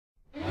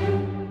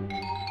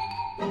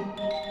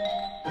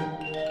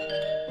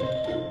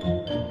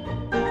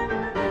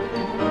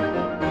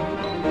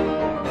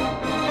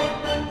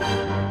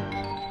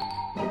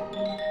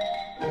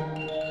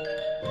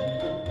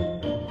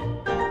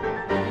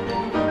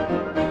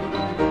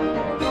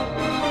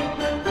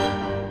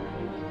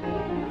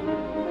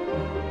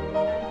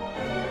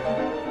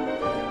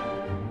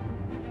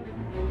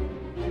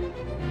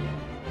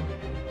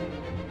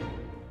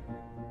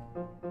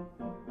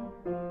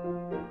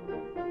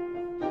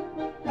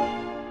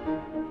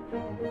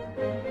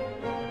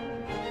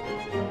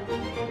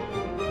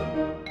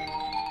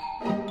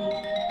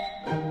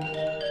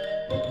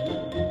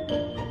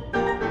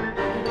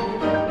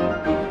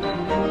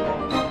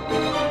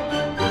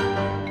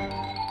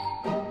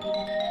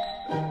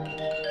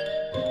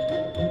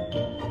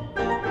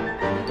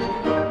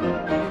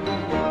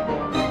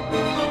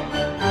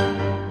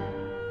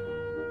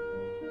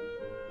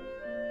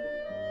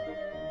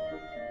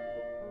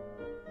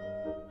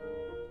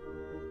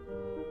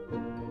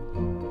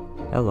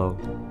Hello,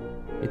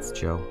 it's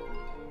Joe,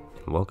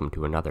 and welcome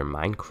to another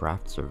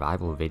Minecraft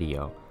survival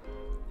video.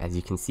 As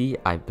you can see,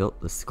 I built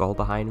the skull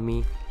behind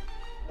me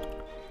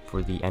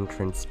for the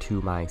entrance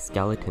to my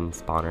skeleton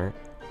spawner.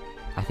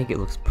 I think it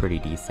looks pretty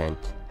decent.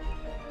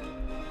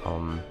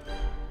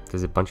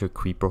 There's a bunch of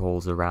creeper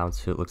holes around,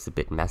 so it looks a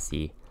bit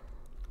messy,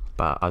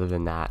 but other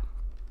than that,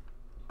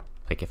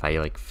 like if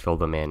I fill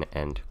them in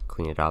and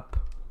clean it up,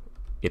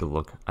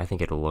 I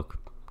think it'll look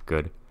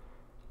good.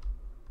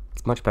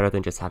 It's much better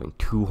than just having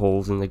two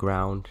holes in the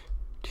ground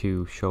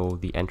to show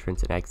the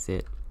entrance and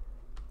exit.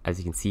 As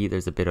you can see,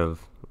 there's a bit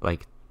of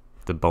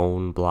the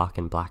bone block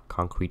and black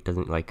concrete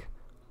doesn't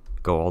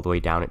go all the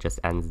way down, it just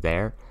ends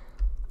there.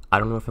 I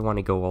don't know if I want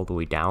to go all the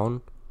way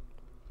down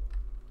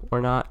or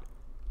not.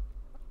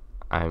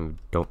 I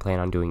don't plan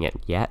on doing it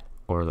yet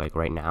or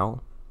right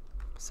now.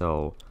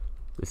 So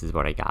this is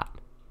what I got.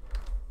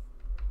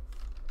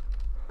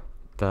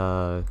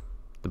 The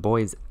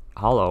boy is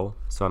hollow,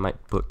 so I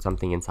might put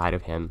something inside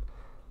of him.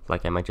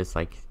 I might just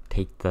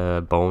take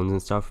the bones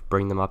and stuff,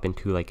 bring them up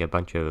into a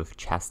bunch of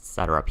chests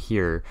that are up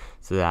here,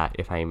 so that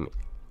if I'm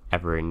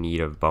ever in need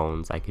of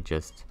bones, I could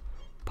just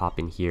pop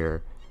in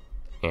here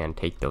and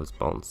take those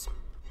bones.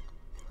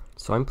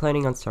 So I'm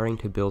planning on starting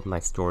to build my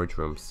storage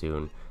room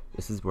soon.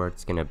 This is where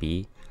it's gonna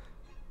be,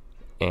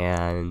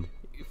 and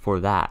for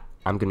that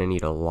I'm gonna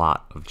need a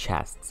lot of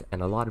chests,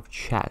 and a lot of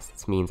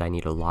chests means I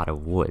need a lot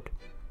of wood.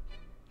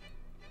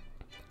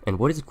 And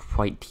wood is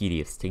quite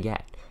tedious to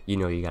get. You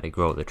know, you gotta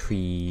grow the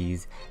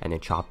trees, and then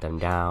chop them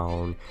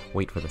down,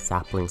 wait for the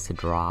saplings to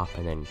drop,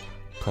 and then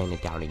plant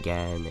it down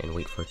again, and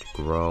wait for it to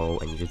grow,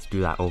 and you just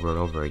do that over and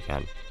over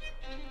again.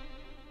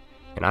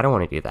 And I don't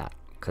want to do that,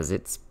 because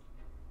it's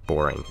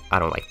boring. I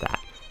don't like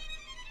that.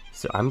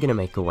 So I'm gonna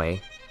make a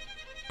way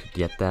to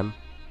get them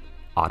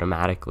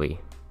automatically.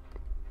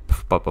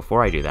 But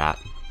before I do that,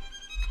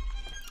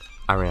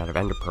 I ran out of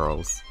ender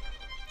pearls,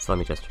 so let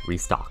me just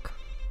restock.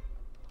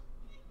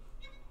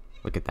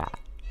 Look at that.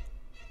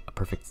 A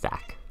perfect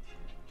stack.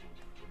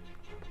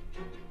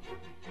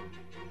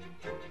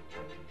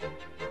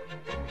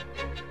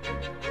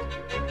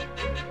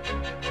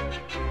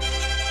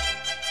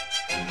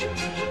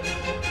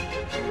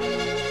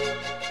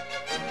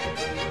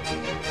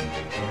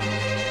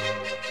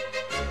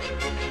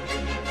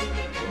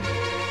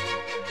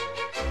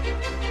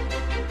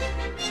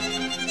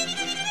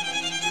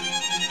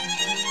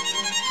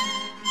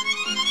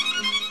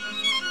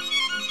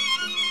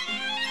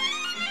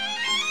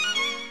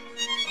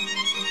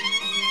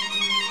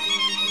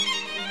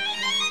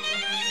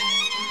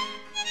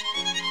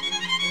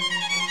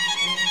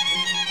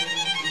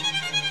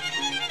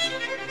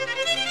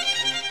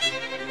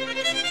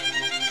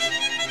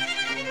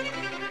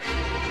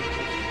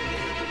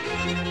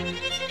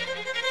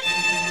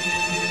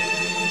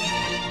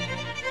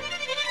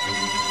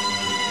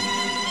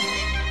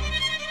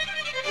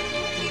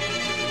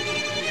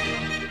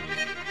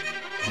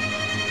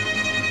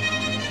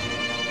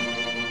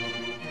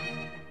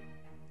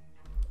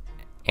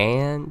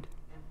 And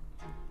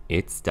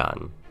it's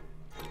done.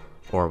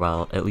 Or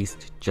well, at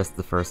least just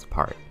the first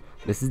part.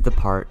 This is the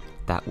part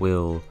that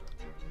will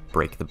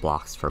break the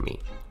blocks for me.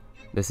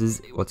 This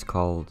is what's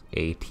called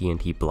a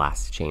TNT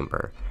blast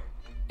chamber.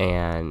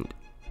 And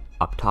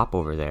up top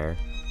over there,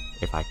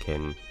 if I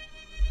can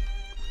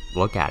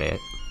look at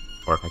it,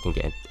 or if I can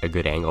get a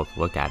good angle to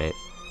look at it,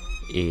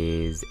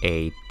 is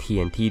a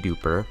TNT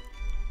duper,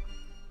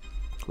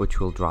 which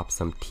will drop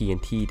some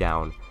TNT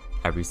down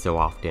every so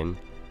often,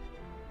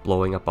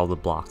 blowing up all the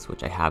blocks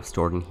which I have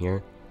stored in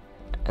here,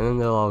 and then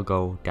they'll all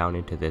go down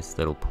into this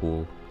little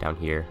pool down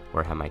here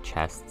where I have my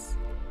chests.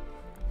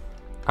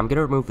 I'm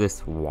gonna remove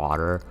this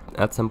water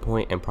at some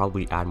point and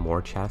probably add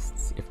more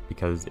chests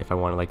because if I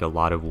want a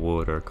lot of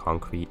wood or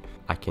concrete,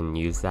 I can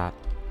use that.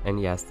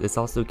 And yes, this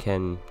also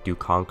can do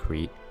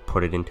concrete,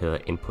 put it into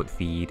the input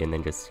feed and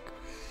then just,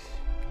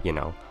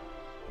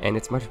 and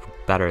it's much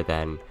better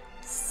than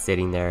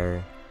sitting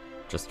there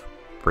just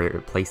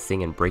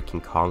replacing and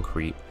breaking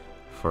concrete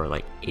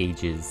for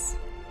ages.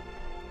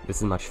 This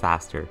is much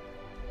faster.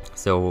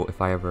 So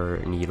if I ever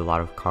need a lot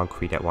of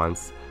concrete at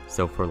once,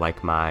 so for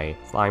my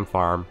slime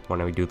farm,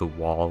 when I do the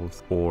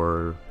walls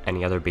or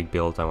any other big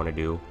builds I want to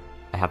do,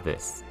 I have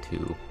this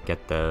to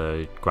get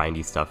the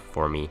grindy stuff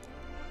for me.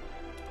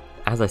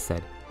 As I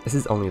said, this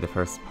is only the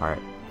first part.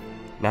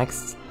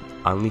 Next,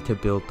 I'll need to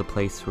build the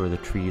place where the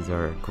trees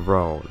are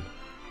grown.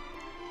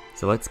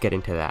 So let's get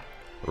into that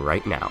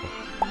right now.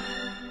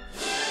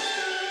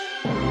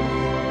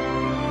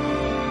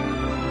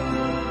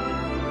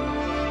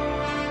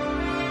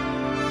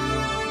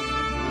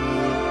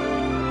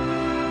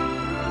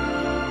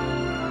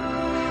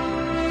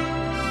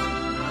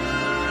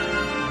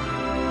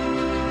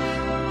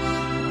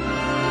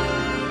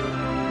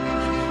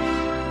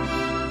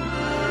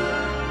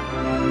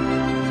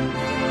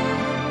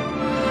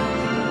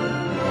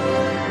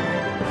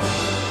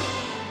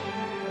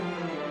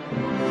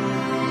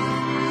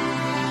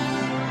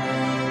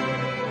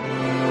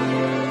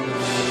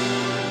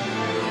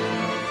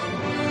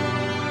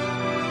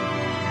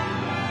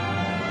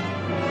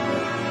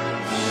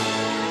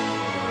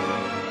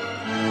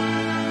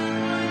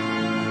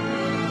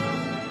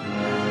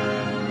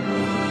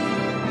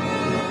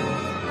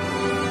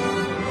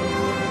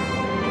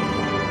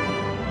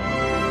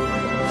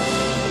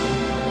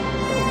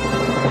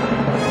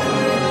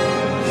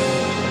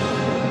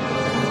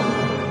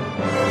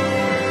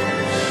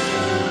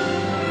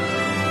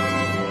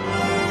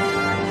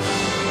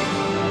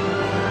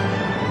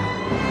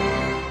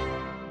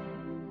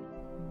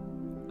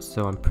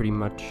 So I'm pretty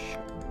much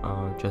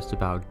just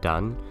about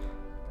done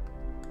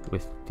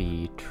with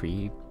the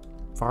tree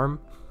farm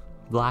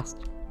blast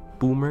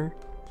boomer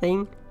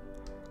thing.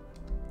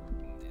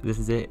 This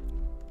is it.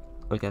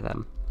 Look at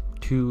them.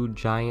 Two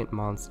giant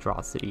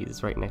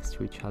monstrosities right next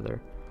to each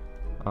other.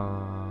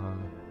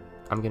 I'm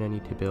gonna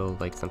need to build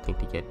like something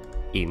to get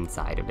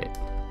inside of it.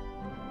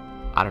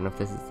 I don't know if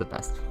this is the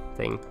best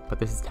thing, but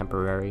this is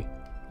temporary.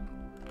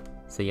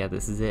 So yeah,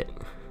 this is it.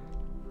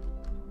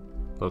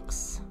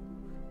 Looks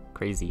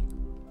crazy.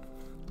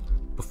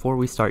 Before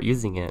we start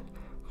using it,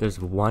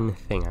 there's one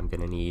thing I'm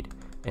gonna need,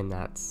 and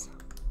that's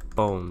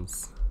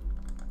bones.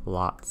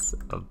 Lots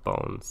of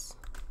bones.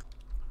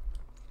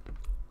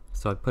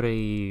 So I put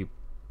a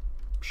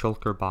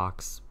shulker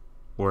box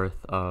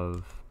worth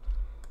of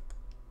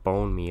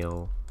bone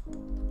meal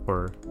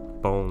or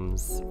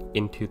bones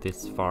into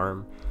this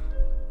farm,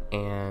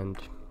 and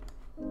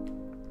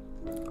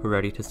we're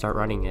ready to start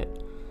running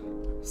it.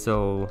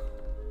 So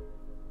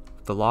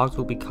the logs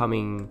will be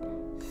coming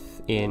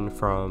in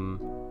from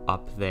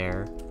up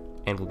there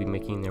and will be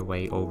making their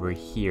way over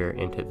here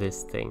into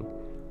this thing,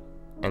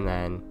 and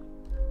then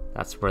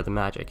that's where the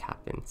magic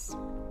happens.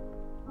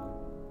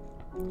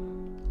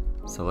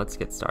 So let's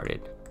get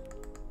started.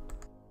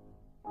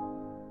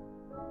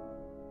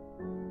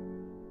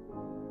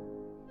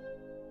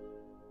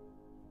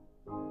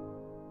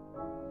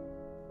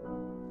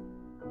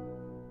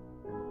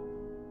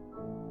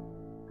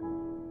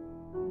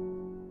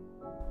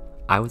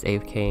 I was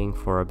AFKing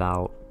for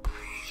about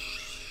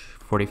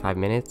 45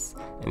 minutes,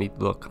 and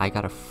look, I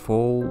got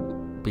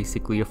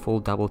basically a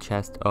full double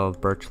chest of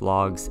birch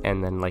logs,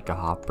 and then like a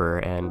hopper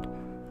and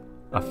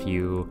a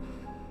few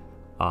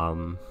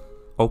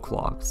oak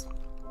logs.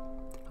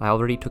 I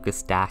already took a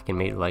stack and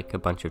made like a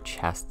bunch of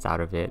chests out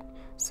of it,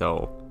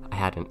 so I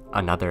had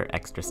another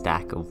extra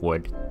stack of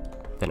wood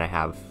than I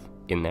have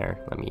in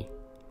there. Let me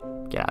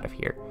get out of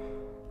here.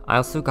 I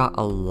also got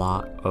a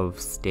lot of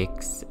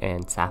sticks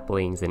and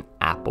saplings and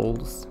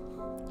apples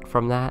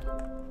from that.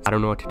 I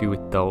don't know what to do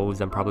with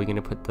those. I'm probably going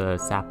to put the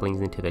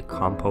saplings into the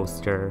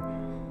composter,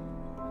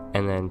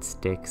 and then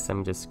sticks,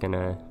 I'm just going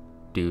to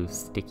do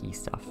sticky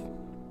stuff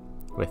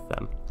with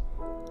them.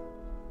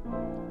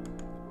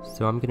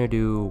 So I'm going to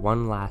do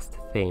one last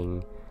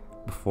thing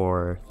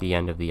before the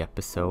end of the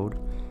episode.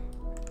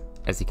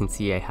 As you can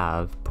see, I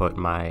have put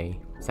my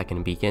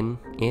second beacon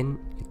in.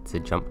 It's a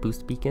jump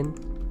boost beacon.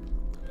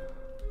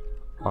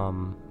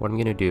 What I'm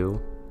gonna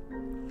do,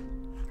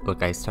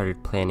 look, I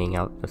started planning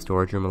out the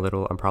storage room a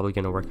little. I'm probably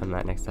gonna work on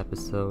that next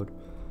episode.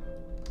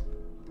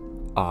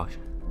 Oh,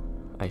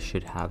 I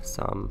should have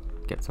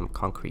get some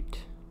concrete.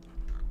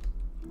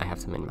 I have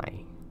some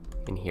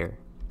in here.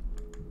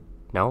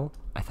 No?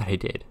 I thought I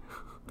did.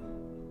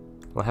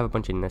 Well, I have a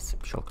bunch in this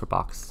shulker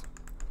box.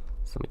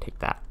 So let me take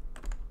that.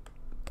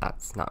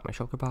 That's not my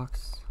shulker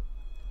box.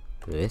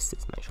 This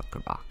is my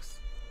shulker box.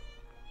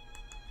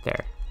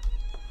 There.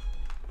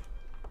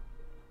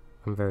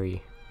 I'm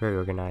very, very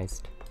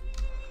organized.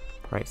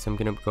 Right, so I'm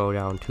gonna go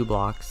down 2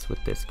 blocks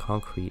with this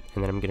concrete,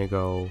 and then I'm gonna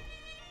go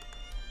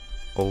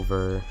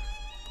over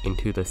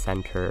into the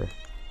center,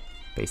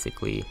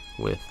 basically,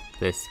 with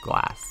this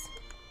glass.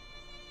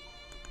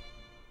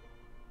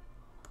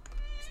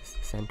 Is this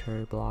the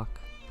center block?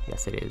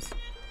 Yes, it is.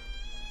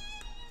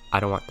 I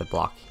don't want the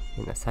block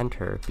in the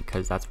center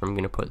because that's where I'm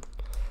gonna put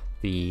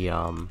the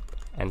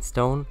end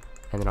stone,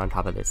 and then on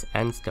top of this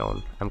end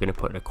stone, I'm gonna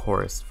put a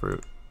chorus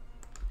fruit.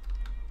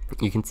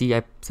 You can see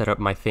I set up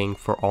my thing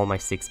for all my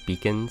 6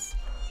 beacons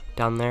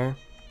down there.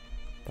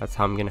 That's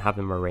how I'm gonna have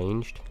them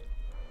arranged.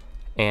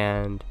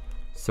 And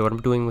so what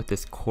I'm doing with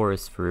this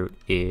chorus fruit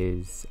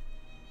is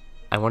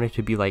I want it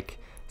to be like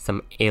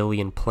some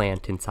alien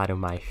plant inside of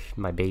my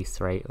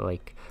base, right?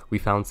 Like we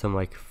found some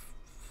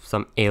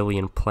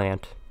alien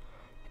plant,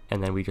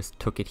 and then we just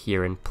took it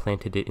here and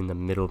planted it in the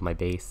middle of my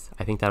base.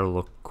 I think that'll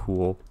look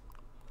cool.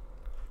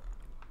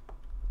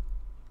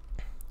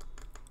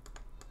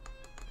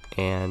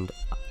 And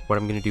what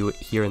I'm gonna do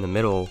here in the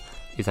middle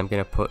is I'm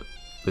gonna put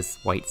this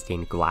white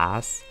stained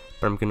glass,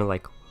 but I'm gonna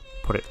like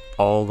put it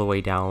all the way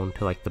down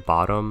to like the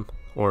bottom,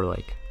 or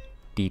like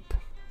deep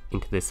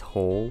into this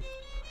hole,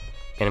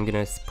 and I'm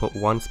gonna put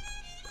one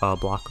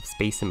block of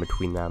space in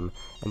between them,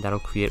 and that'll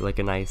create like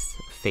a nice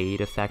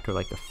fade effect or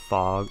like a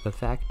fog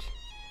effect.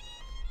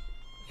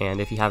 And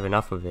if you have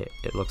enough of it,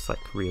 it looks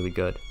like really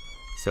good.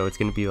 So it's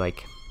gonna be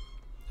like,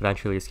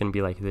 eventually it's gonna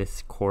be like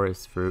this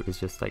chorus fruit is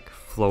just like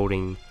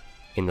floating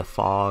in the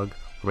fog.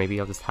 Or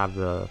maybe I'll just have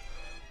the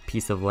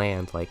piece of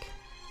land like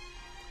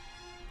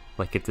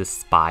it's a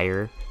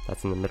spire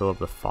that's in the middle of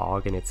the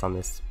fog, and it's on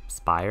this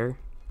spire.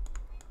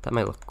 That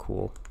might look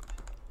cool.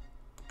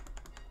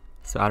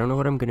 So I don't know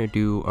what I'm gonna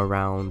do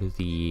around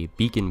the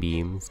beacon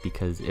beams,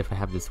 because if I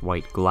have this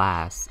white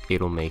glass,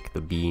 it'll make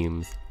the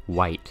beams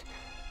white.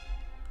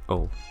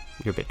 Oh,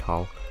 you're a bit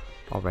tall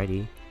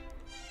already.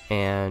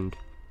 And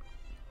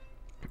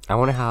I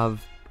want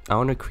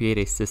to create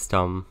a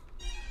system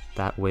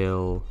that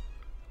will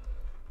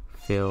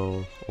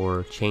fill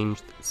or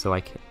change, so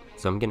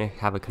I'm gonna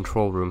have a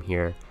control room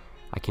here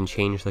I can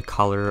change the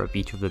color of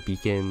each of the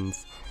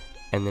beacons,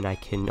 and then I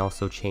can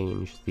also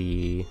change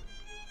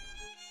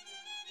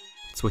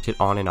switch it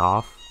on and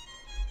off,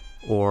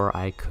 or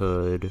I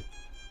could,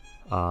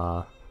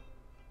 well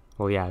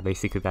yeah,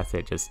 basically that's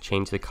it, just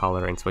change the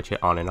color and switch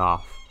it on and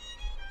off.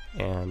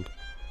 And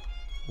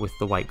with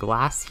the white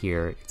glass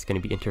here, it's going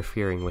to be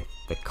interfering with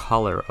the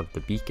color of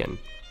the beacon.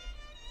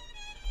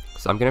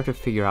 So I'm going to have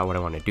to figure out what I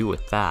want to do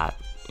with that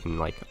in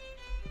like,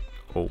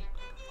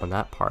 on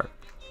that part.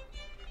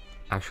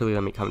 Actually,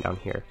 let me come down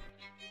here.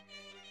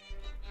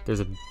 There's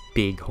a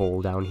big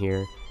hole down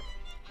here.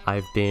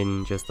 I've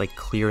been just like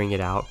clearing it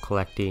out,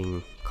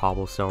 collecting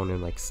cobblestone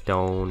and like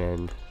stone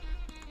and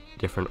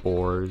different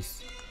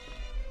ores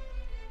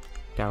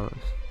down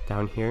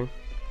here.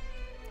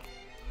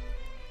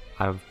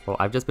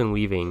 I've just been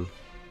leaving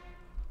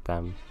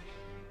them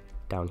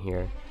down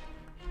here.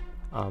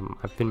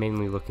 I've been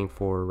mainly looking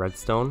for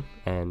redstone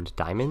and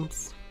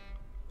diamonds,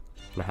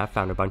 and I have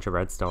found a bunch of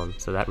redstone,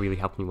 so that really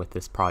helped me with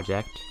this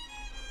project.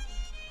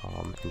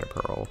 Ender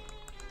pearl.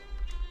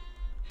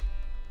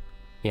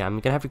 Yeah, I'm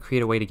gonna have to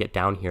create a way to get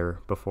down here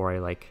before I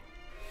like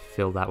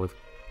fill that with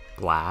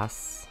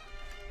glass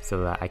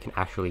so that I can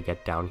actually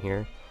get down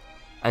here.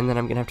 And then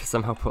I'm gonna have to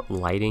somehow put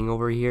lighting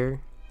over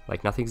here.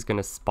 Like nothing's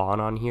gonna spawn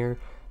on here,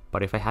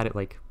 but if I had it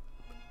like,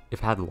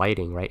 if I had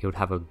lighting, right, it would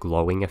have a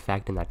glowing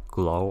effect, and that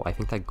glow, I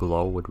think that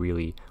glow would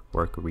really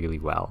work really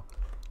well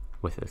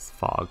with this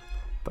fog.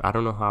 But I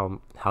don't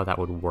know how that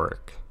would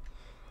work.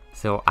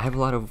 So I have a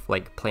lot of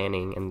like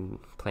planning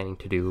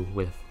to do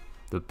with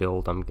the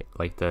build. I'm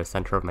like the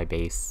center of my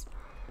base.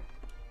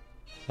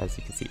 As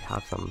you can see, I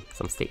have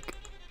some steak.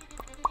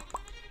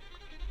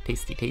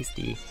 Tasty,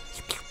 tasty.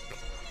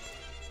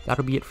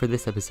 That'll be it for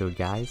this episode,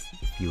 guys.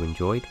 If you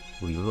enjoyed,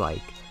 leave a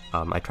like.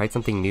 I tried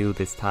something new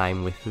this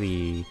time with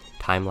the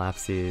time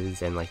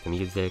lapses and like the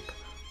music.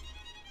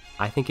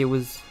 I think it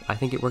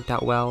worked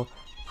out well.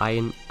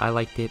 I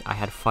liked it. I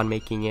had fun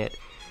making it.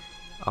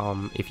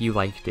 If you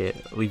liked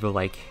it, leave a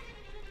like,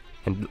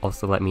 and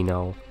also let me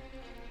know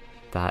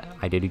that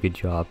I did a good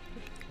job.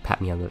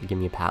 Give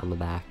me a pat on the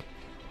back,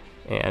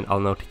 and I'll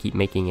know to keep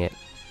making it.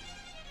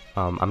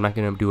 I'm not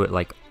gonna do it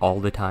like all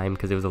the time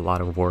because it was a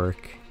lot of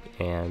work,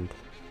 and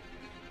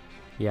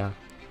yeah,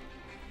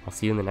 I'll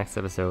see you in the next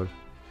episode.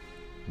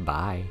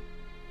 Bye.